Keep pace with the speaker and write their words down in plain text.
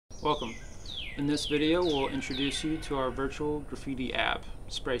Welcome. In this video, we'll introduce you to our virtual graffiti app,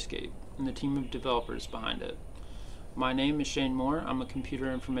 SprayScape, and the team of developers behind it. My name is Shane Moore. I'm a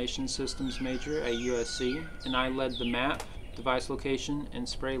computer information systems major at USC, and I led the map, device location, and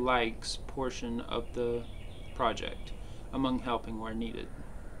spray likes portion of the project, among helping where needed.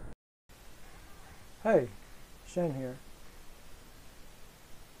 Hey, Shane here.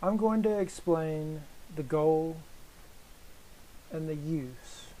 I'm going to explain the goal and the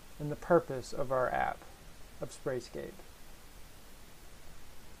use and the purpose of our app of SprayScape.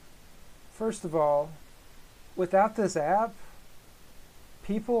 First of all, without this app,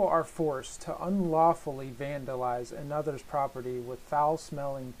 people are forced to unlawfully vandalize another's property with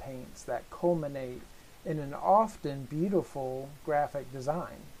foul-smelling paints that culminate in an often beautiful graphic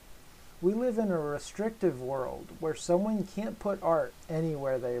design. We live in a restrictive world where someone can't put art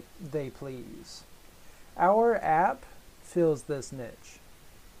anywhere they please. Our app fills this niche.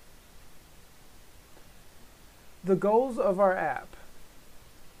 The goals of our app.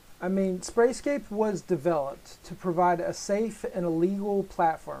 SprayScape was developed to provide a safe and a legal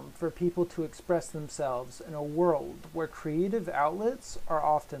platform for people to express themselves in a world where creative outlets are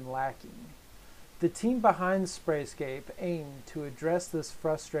often lacking. The team behind SprayScape aimed to address this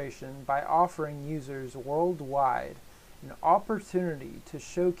frustration by offering users worldwide an opportunity to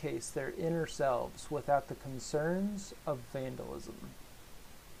showcase their inner selves without the concerns of vandalism.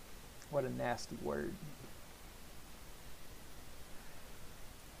 What a nasty word.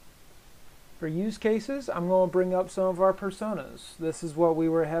 For use cases, I'm going to bring up some of our personas. This is what we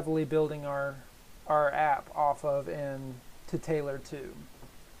were heavily building our app off of and to tailor to.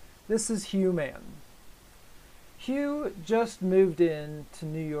 This is Hugh Man. Hugh just moved in to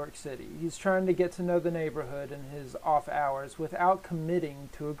New York City. He's trying to get to know the neighborhood in his off hours without committing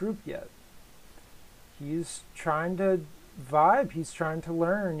to a group yet. He's trying to vibe, he's trying to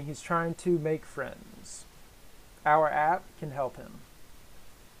learn, he's trying to make friends. Our app can help him.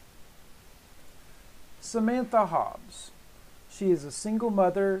 Samantha Hobbs. She is a single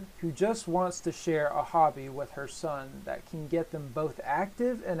mother who just wants to share a hobby with her son that can get them both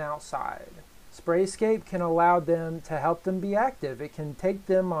active and outside. SprayScape can allow them to help them be active. It can take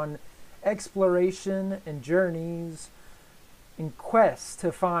them on exploration and journeys and quests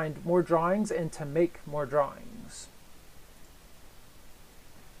to find more drawings and to make more drawings.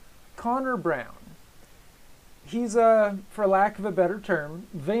 Connor Brown. He's a, for lack of a better term,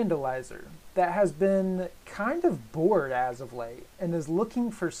 vandalizer that has been kind of bored as of late and is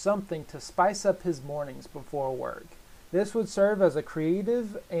looking for something to spice up his mornings before work. This would serve as a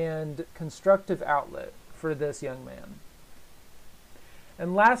creative and constructive outlet for this young man.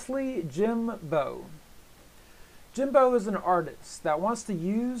 And lastly, Jim Bow. Jim Bow is an artist that wants to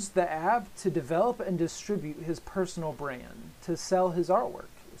use the app to develop and distribute his personal brand, to sell his artwork.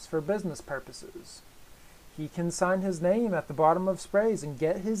 It's for business purposes. He can sign his name at the bottom of sprays and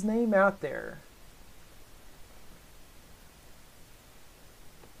get his name out there.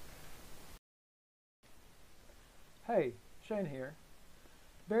 Hey, Shane here.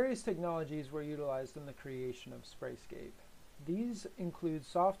 Various technologies were utilized in the creation of SprayScape. These include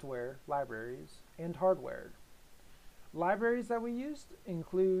software, libraries, and hardware. Libraries that we used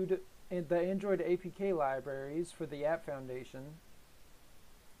include the Android APK libraries for the App Foundation.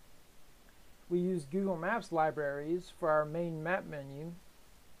 We used Google Maps libraries for our main map menu.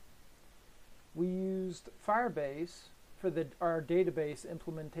 We used Firebase for our database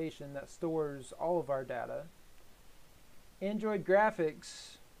implementation that stores all of our data. Android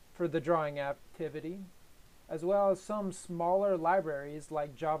graphics for the drawing activity, as well as some smaller libraries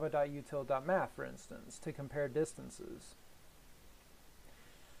like java.util.math, for instance, to compare distances.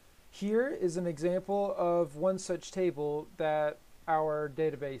 Here is an example of one such table that our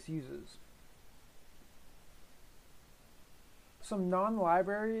database uses. Some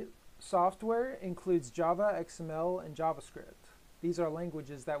non-library software includes Java, XML, and JavaScript. These are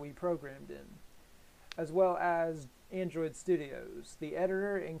languages that we programmed in, as well as Android Studios, the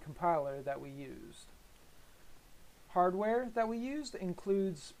editor and compiler that we used. Hardware that we used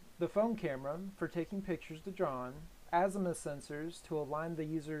includes the phone camera for taking pictures to draw on, azimuth sensors to align the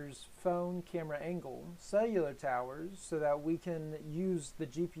user's phone camera angle, cellular towers so that we can use the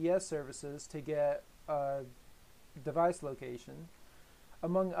GPS services to get a device location,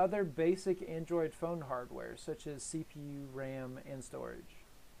 among other basic Android phone hardware such as CPU, RAM, and storage.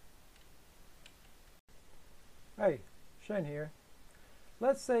 Hey, Shane here.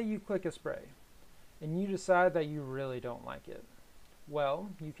 Let's say you click a spray and you decide that you really don't like it.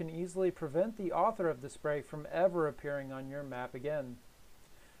 Well, you can easily prevent the author of the spray from ever appearing on your map again.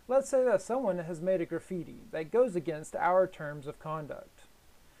 Let's say that someone has made a graffiti that goes against our terms of conduct.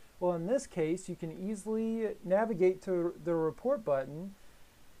 Well, in this case, you can easily navigate to the report button,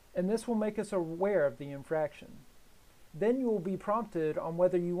 and this will make us aware of the infraction. Then you will be prompted on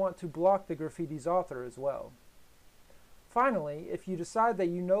whether you want to block the graffiti's author as well. Finally, if you decide that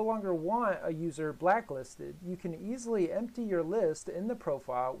you no longer want a user blacklisted, you can easily empty your list in the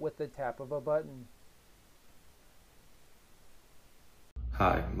profile with the tap of a button.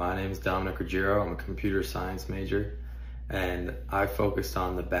 Hi, my name is Dominic Ruggiero. I'm a computer science major, and I focused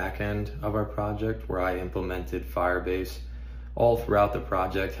on the back end of our project where I implemented Firebase all throughout the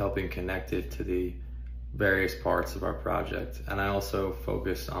project, helping connect it to the various parts of our project. And I also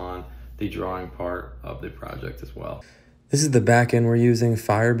focused on the drawing part of the project as well. This is the back end we're using,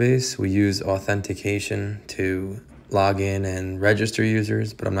 Firebase. We use authentication to log in and register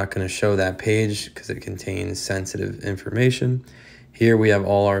users, but I'm not going to show that page because it contains sensitive information. Here we have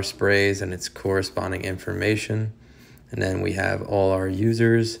all our sprays and its corresponding information. And then we have all our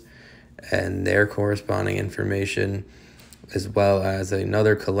users and their corresponding information, as well as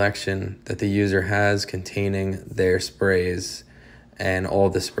another collection that the user has containing their sprays and all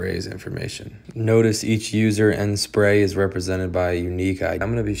the sprays information. Notice each user and spray is represented by a unique ID.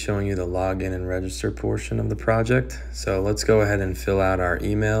 I'm going to be showing you the login and register portion of the project. So let's go ahead and fill out our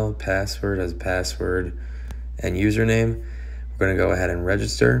email, password as password, and username. We're going to go ahead and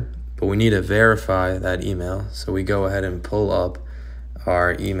register, but we need to verify that email. So we go ahead and pull up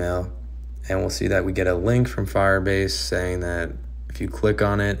our email, and we'll see that we get a link from Firebase saying that if you click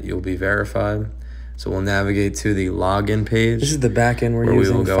on it, you'll be verified. So we'll navigate to the login page. This is the backend we're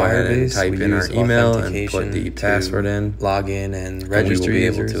using. We will go ahead and type in our email and put the password in, log in and register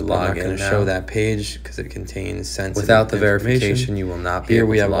users. I'm not going to show that page because it contains sensitive Without the verification, you will not be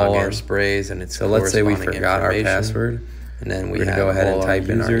able to log in. Here we have all our sprays and it's so let's say we forgot our password, and then we're going to go ahead and type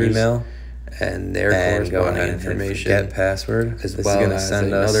in our email and their corresponding information, get password, as well as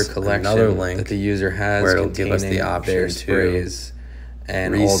send us another collection, another link that the user has where it'll give us the option to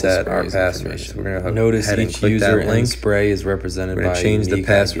and reset our password. So we're going to notice each user and spray is represented by change the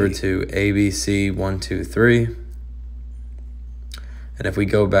password to ABC123. And if we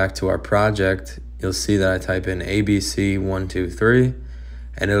go back to our project, you'll see that I type in ABC123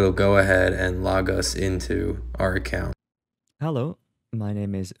 and it'll go ahead and log us into our account. Hello, my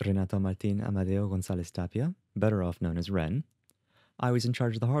name is Renato Martin Amadeo Gonzalez Tapia, better off known as Ren. I was in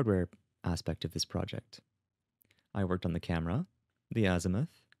charge of the hardware aspect of this project. I worked on the camera, the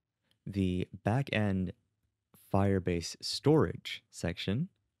azimuth, the back-end Firebase storage section,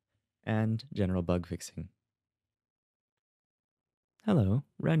 and general bug fixing. Hello,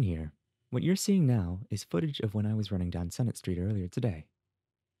 Ren here. What you're seeing now is footage of when I was running down Senate Street earlier today.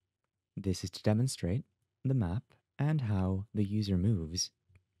 This is to demonstrate the map and how the user moves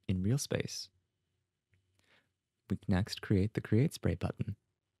in real space. We next create the Create Spray button.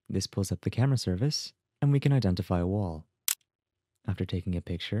 This pulls up the camera service, and we can identify a wall. After taking a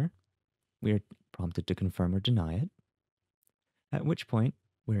picture, we are prompted to confirm or deny it, at which point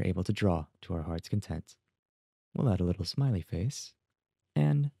we are able to draw to our heart's content. We'll add a little smiley face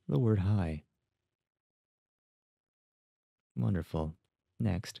and the word hi. Wonderful.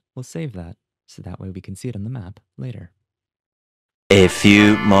 Next, we'll save that so that way we can see it on the map later. A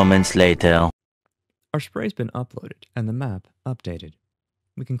few moments later. Our spray's been uploaded and the map updated.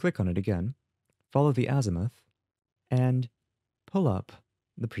 We can click on it again, follow the azimuth, and pull up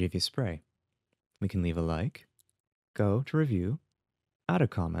the previous spray. We can leave a like, go to review, add a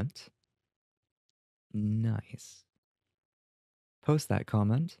comment. Nice. Post that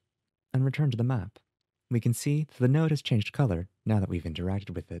comment and return to the map. We can see that the node has changed color now that we've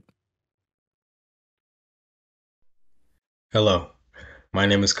interacted with it. Hello, my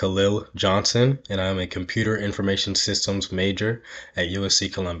name is Khalil Johnson, and I am a Computer Information Systems major at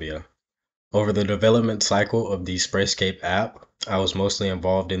USC Columbia. Over the development cycle of the SprayScape app, I was mostly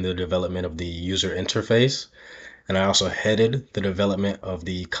involved in the development of the user interface, and I also headed the development of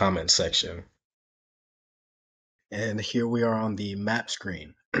the comment section. And here we are on the map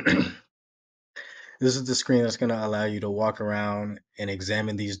screen. This is the screen that's going to allow you to walk around and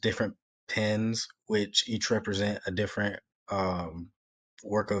examine these different pins, which each represent a different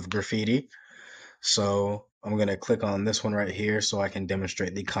work of graffiti. So I'm going to click on this one right here so I can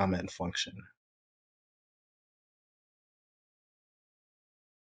demonstrate the comment function.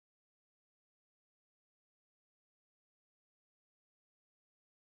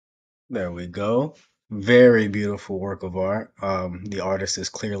 There we go. Very beautiful work of art. The artist is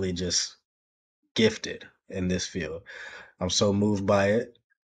clearly just gifted in this field. I'm so moved by it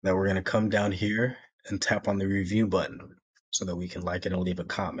that we're going to come down here and tap on the review button so that we can like it and leave a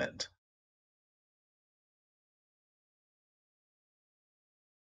comment.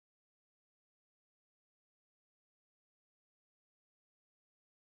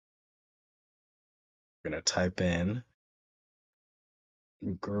 We're going to type in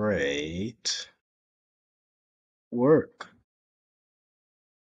great work.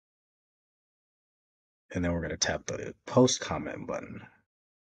 And then we're going to tap the post comment button.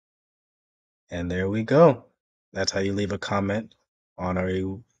 And there we go. That's how you leave a comment on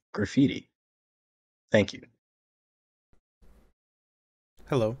a graffiti. Thank you.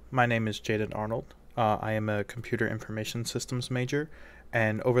 Hello, my name is Jaden Arnold. I am a computer information systems major,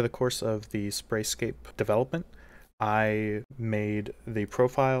 and over the course of the SprayScape development, I made the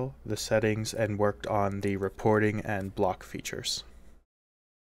profile, the settings, and worked on the reporting and block features.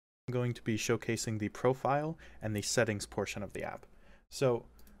 I'm going to be showcasing the profile and the settings portion of the app. So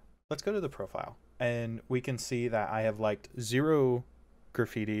let's go to the profile, and we can see that I have liked 0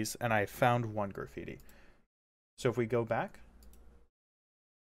 graffitis and I found 1 graffiti. So if we go back,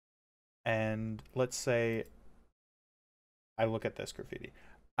 and let's say I look at this graffiti.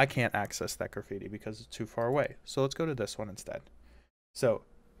 I can't access that graffiti because it's too far away. So let's go to this one instead. So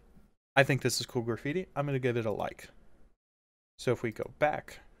I think this is cool graffiti. I'm going to give it a like. So if we go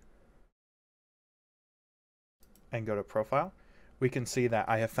back and go to profile, we can see that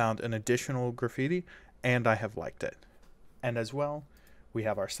I have found an additional graffiti and I have liked it. And as well, we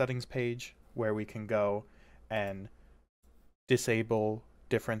have our settings page where we can go and disable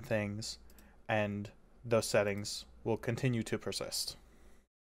different things, and those settings will continue to persist.